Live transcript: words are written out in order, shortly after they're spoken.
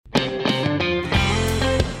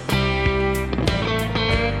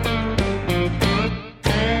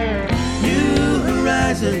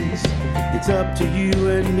it's up to you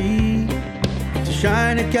and me to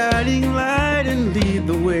shine a guiding light and lead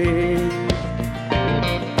the way.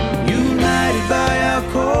 United by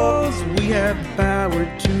our cause, we have the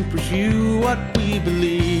power to pursue what we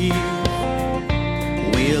believe.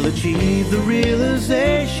 We'll achieve the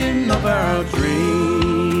realization of our dream.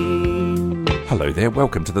 Hello there,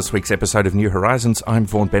 welcome to this week's episode of New Horizons. I'm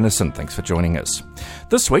Vaughan Bennison, thanks for joining us.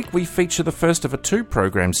 This week we feature the first of a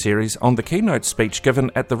two-program series on the keynote speech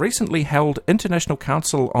given at the recently held International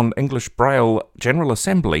Council on English Braille General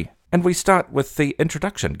Assembly, and we start with the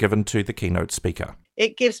introduction given to the keynote speaker.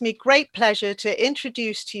 It gives me great pleasure to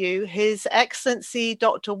introduce to you His Excellency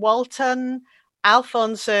Dr. Walton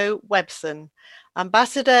Alfonso Webson,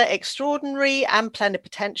 Ambassador Extraordinary and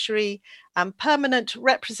Plenipotentiary and Permanent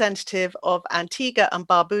Representative of Antigua and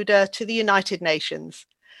Barbuda to the United Nations.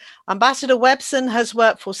 Ambassador Webson has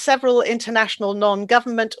worked for several international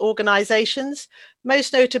non-government organizations,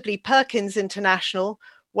 most notably Perkins International,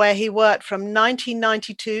 where he worked from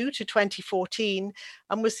 1992 to 2014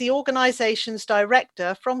 and was the organization's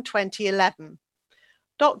director from 2011.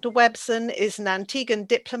 Dr. Webson is an Antiguan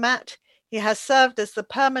diplomat. He has served as the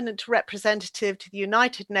permanent representative to the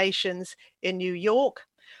United Nations in New York,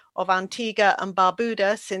 of Antigua and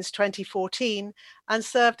Barbuda since 2014, and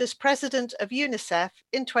served as president of UNICEF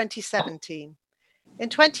in 2017. In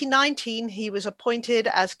 2019, he was appointed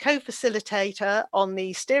as co-facilitator on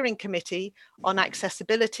the Steering Committee on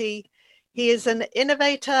Accessibility. He is an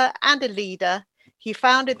innovator and a leader. He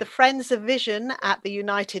founded the Friends of Vision at the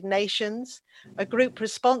United Nations, a group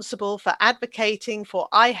responsible for advocating for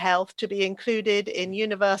eye health to be included in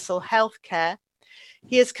universal health care.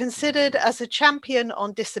 He is considered as a champion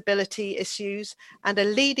on disability issues and a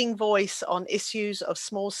leading voice on issues of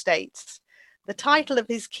small states. The title of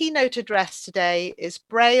his keynote address today is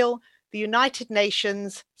Braille, the United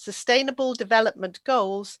Nations Sustainable Development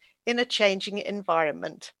Goals in a Changing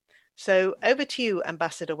Environment. So over to you,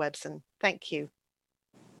 Ambassador Webson. Thank you.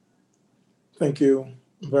 Thank you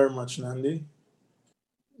very much, Nandi.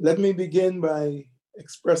 Let me begin by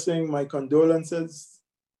expressing my condolences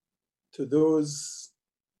to those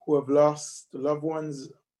who have lost loved ones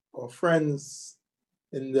or friends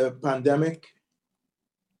in the pandemic.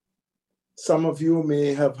 Some of you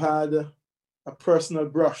may have had a personal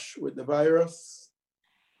brush with the virus.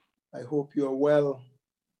 I hope you are well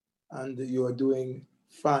and you are doing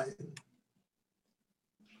fine.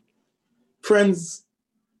 Friends,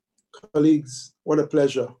 colleagues, what a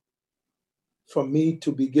pleasure for me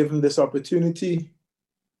to be given this opportunity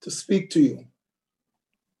to speak to you.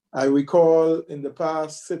 I recall in the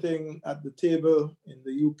past sitting at the table in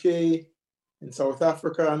the UK, in South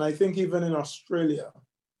Africa, and I think even in Australia,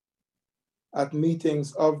 at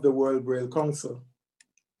meetings of the World Braille Council,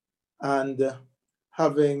 and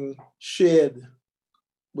having shared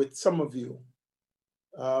with some of you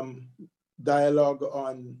dialogue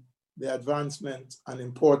on the advancement and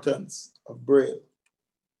importance of Braille.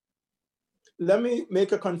 Let me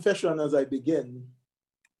make a confession as I begin.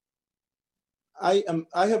 I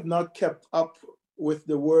have not kept up with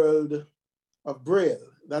the world of Braille.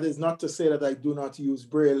 That is not to say that I do not use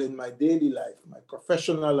Braille in my daily life, my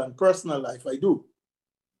professional and personal life, I do.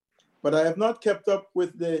 But I have not kept up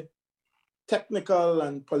with the technical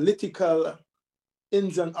and political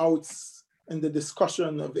ins and outs in the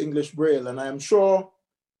discussion of English Braille. And I am sure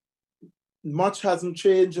much hasn't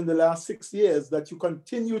changed in the last 6 years, that you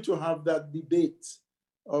continue to have that debate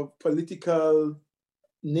of political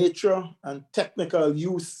nature and technical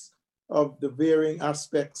use of the varying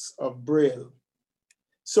aspects of Braille.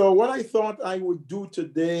 So what I thought I would do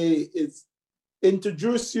today is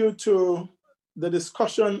introduce you to the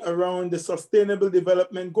discussion around the Sustainable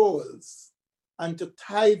Development Goals and to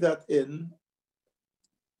tie that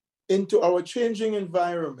into our changing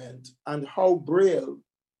environment and how Braille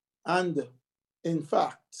and, in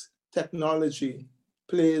fact, technology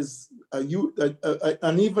plays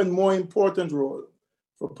an even more important role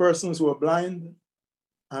for persons who are blind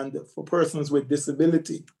and for persons with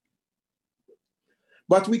disability.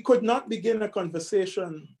 But we could not begin a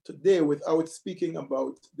conversation today without speaking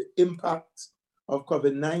about the impact of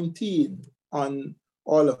COVID-19 on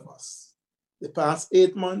all of us. The past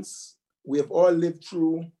 8 months, we have all lived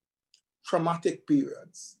through traumatic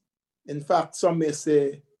periods. In fact, some may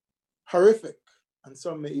say horrific, and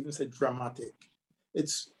some may even say dramatic.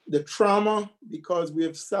 It's the trauma because we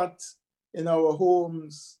have sat in our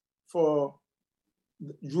homes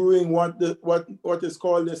during what is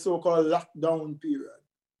called the so-called lockdown period.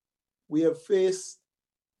 We have faced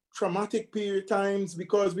traumatic period times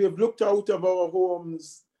because we have looked out of our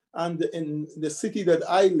homes, and in the city that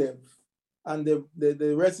I live, And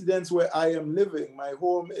the residence where I am living, my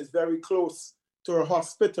home is very close to a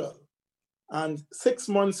hospital. And 6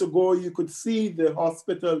 months ago, you could see the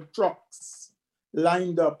hospital trucks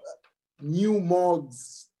lined up, new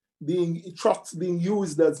morgues, trucks being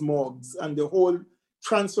used as morgues, and the whole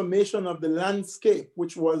transformation of the landscape,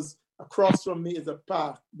 which was across from me is a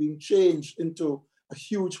park, being changed into a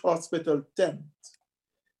huge hospital tent.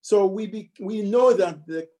 So we know that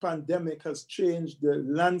the pandemic has changed the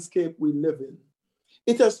landscape we live in.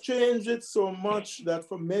 It has changed it so much that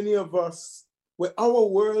for many of us, where our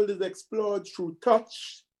world is explored through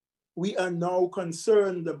touch, we are now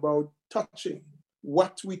concerned about touching,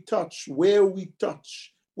 what we touch, where we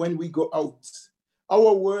touch when we go out.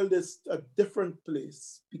 Our world is a different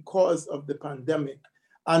place because of the pandemic,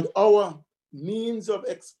 and our means of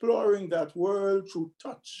exploring that world through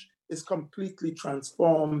touch is completely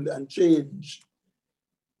transformed and changed.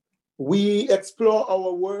 We explore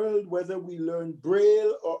our world whether we learn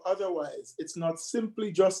Braille or otherwise. It's not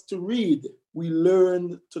simply just to read. We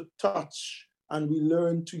learn to touch, and we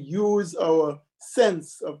learn to use our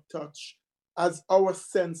sense of touch as our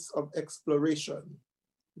sense of exploration.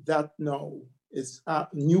 That now is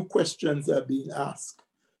new questions are being asked.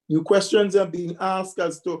 New questions are being asked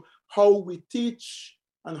as to how we teach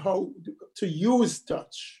and how to use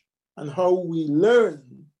touch, and how we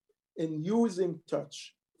learn in using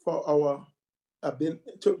touch for our ability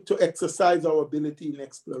to exercise our ability in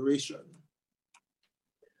exploration.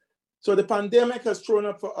 So the pandemic has thrown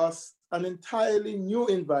up for us an entirely new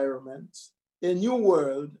environment, a new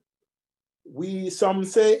world. Some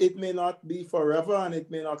say it may not be forever and it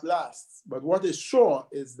may not last, but what is sure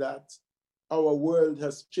is that our world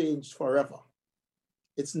has changed forever.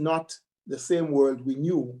 It's not the same world we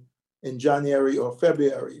knew in January or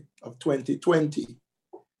February of 2020.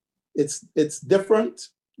 It's different.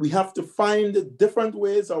 We have to find different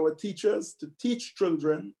ways, our teachers, to teach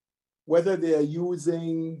children, whether they are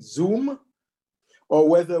using Zoom or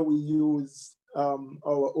whether we use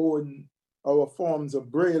our forms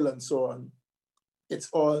of Braille and so on. It's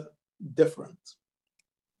all different.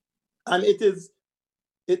 And it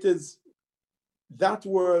is that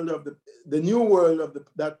world of the new world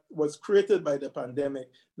that was created by the pandemic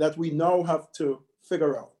that we now have to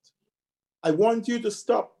figure out. I want you to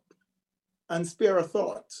stop and spare a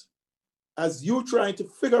thought as you try to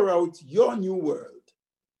figure out your new world.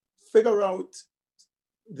 Think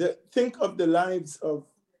of the lives of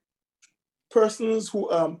persons who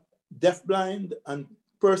are deafblind and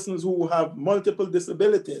persons who have multiple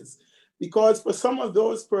disabilities, because for some of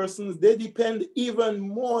those persons, they depend even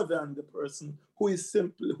more than the person who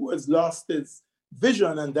has lost his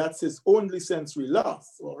vision, and that's his only sensory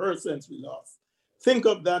loss or her sensory loss. Think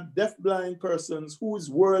of that deafblind persons whose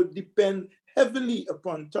world depend heavily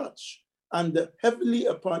upon touch and heavily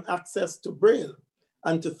upon access to Braille,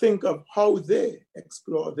 and to think of how they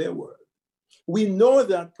explore their world. We know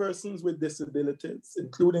that persons with disabilities,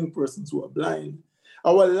 including persons who are blind,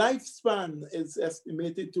 our lifespan is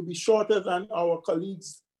estimated to be shorter than our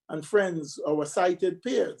colleagues and friends, our sighted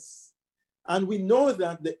peers. And we know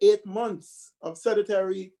that the 8 months of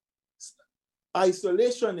sedentary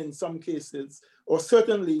isolation in some cases, or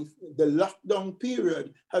certainly the lockdown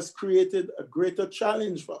period, has created a greater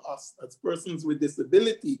challenge for us as persons with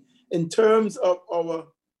disability in terms of our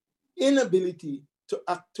inability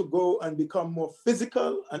to go and become more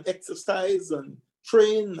physical and exercise and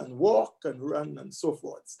train and walk and run and so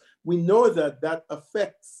forth. We know that that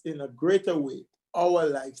affects in a greater way our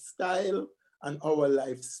lifestyle and our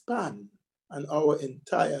lifespan and our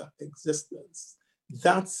entire existence.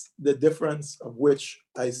 That's the difference of which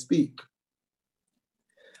I speak.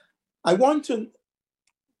 I want to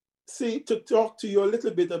talk to you a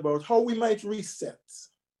little bit about how we might reset,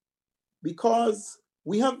 because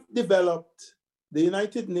we have developed, the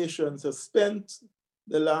United Nations has spent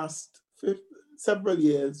the last several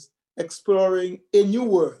years exploring a new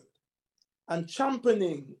world and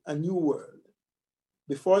championing a new world.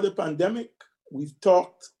 Before the pandemic, we've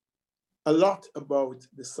talked a lot about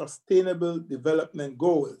the Sustainable Development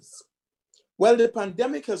Goals. Well, the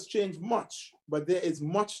pandemic has changed much, but there is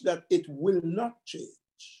much that it will not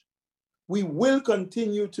change. We will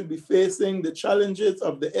continue to be facing the challenges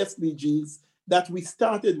of the SDGs that we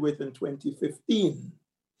started with in 2015.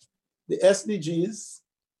 The SDGs,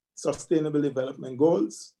 Sustainable Development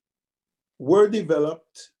Goals, were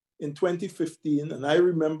developed in 2015, and I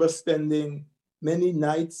remember spending many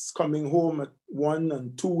nights coming home at 1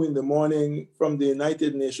 and 2 in the morning from the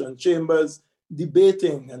United Nations chambers,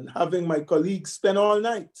 debating and having my colleagues spend all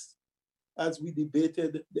night as we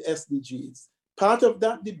debated the SDGs. Part of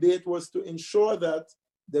that debate was to ensure that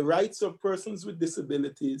the rights of persons with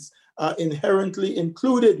disabilities are inherently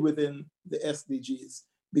included within the SDGs,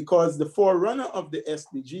 because the forerunner of the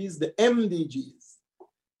SDGs, the MDGs,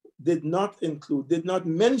 did not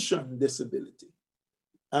mention disability.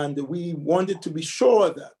 And we wanted to be sure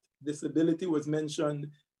that disability was mentioned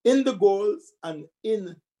in the goals and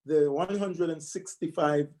in the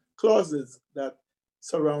 165 clauses that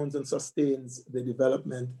surrounds and sustains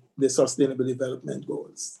the Sustainable Development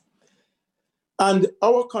Goals. And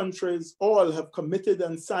our countries all have committed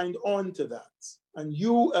and signed on to that. And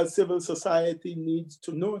you as civil society need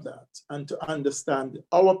to know that and to understand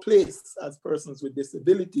our place as persons with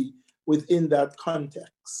disability within that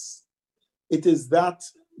context. It is that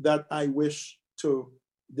I wish to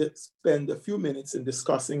spend a few minutes in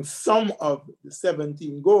discussing some of the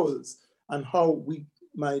 17 goals and how we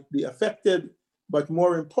might be affected, but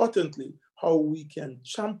more importantly, how we can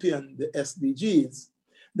champion the SDGs.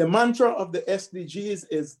 The mantra of the SDGs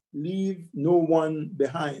is leave no one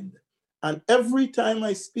behind. And every time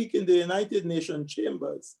I speak in the United Nations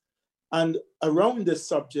chambers and around this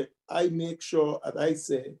subject, I make sure that I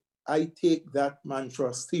say, I take that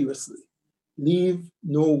mantra seriously. Leave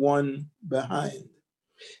no one behind.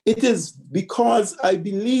 It is because I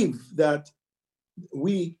believe that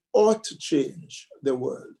we ought to change the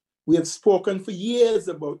world. We have spoken for years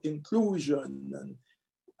about inclusion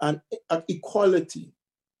and equality.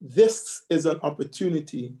 This is an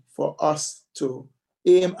opportunity for us to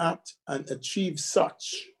aim at and achieve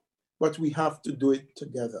such, but we have to do it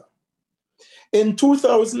together. In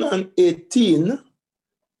 2018,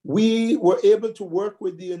 we were able to work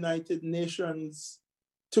with the United Nations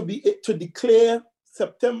to declare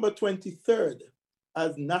September 23rd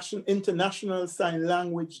as International Sign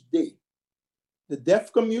Language Day. The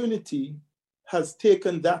deaf community has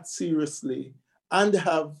taken that seriously and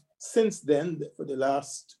have since then, for the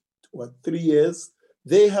last 3 years,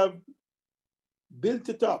 they have built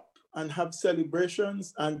it up and have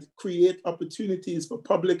celebrations and create opportunities for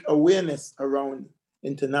public awareness around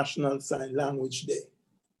International Sign Language Day.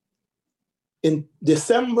 In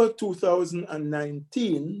December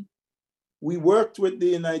 2019, we worked with the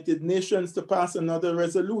United Nations to pass another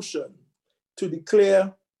resolution to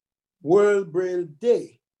declare World Braille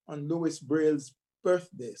Day on Louis Braille's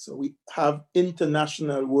birthday. So we have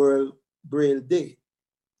International World Braille Day.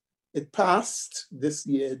 It passed this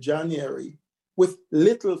year, January, with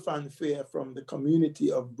little fanfare from the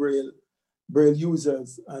community of Braille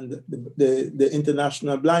users and the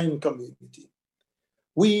international blind community.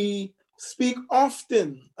 We speak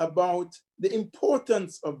often about the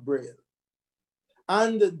importance of Braille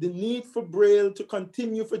and the need for Braille to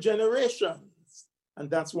continue for generations. And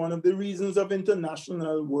that's one of the reasons of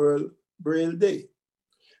International World Braille Day.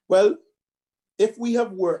 Well, if we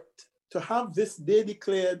have worked to have this day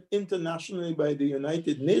declared internationally by the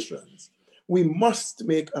United Nations, we must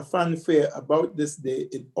make a fanfare about this day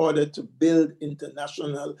in order to build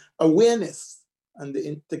international awareness and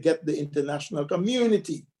to get the international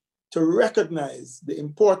community to recognize the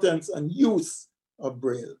importance and use of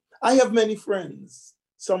Braille. I have many friends,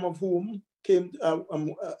 some of whom came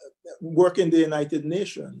work in the United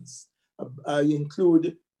Nations. I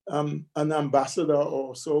include an ambassador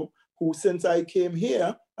also, who since I came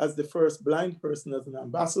here as the first blind person as an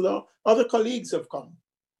ambassador, other colleagues have come.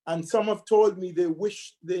 And some have told me they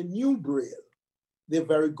wish they knew Braille. They're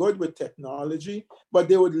very good with technology, but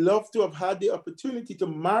they would love to have had the opportunity to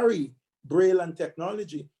marry Braille and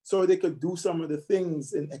technology so they could do some of the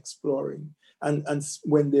things in exploring and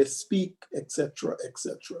when they speak, etc.,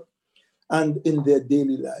 and in their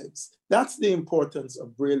daily lives. That's the importance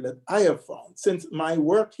of Braille that I have found. Since my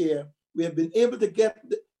work here, we have been able to get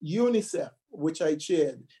the UNICEF, which I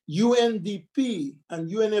chaired, UNDP and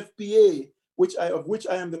UNFPA, of which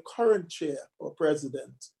I am the current chair or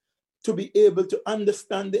president, to be able to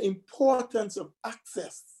understand the importance of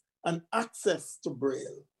access to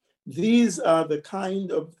Braille. These are the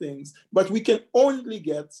kind of things, but we can only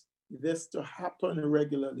get this to happen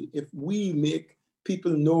regularly if we make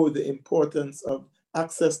people know the importance of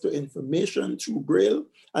access to information through Braille,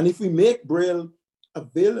 and if we make Braille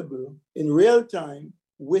available in real time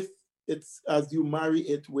as you marry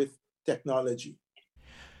it with technology.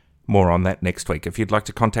 More on that next week. If you'd like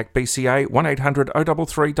to contact BCA, 1800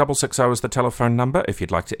 033 660 is the telephone number. If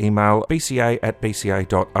you'd like to email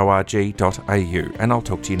bca@bca.org.au. And I'll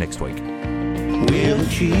talk to you next week. We'll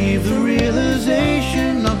achieve the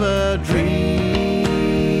realization of our dreams.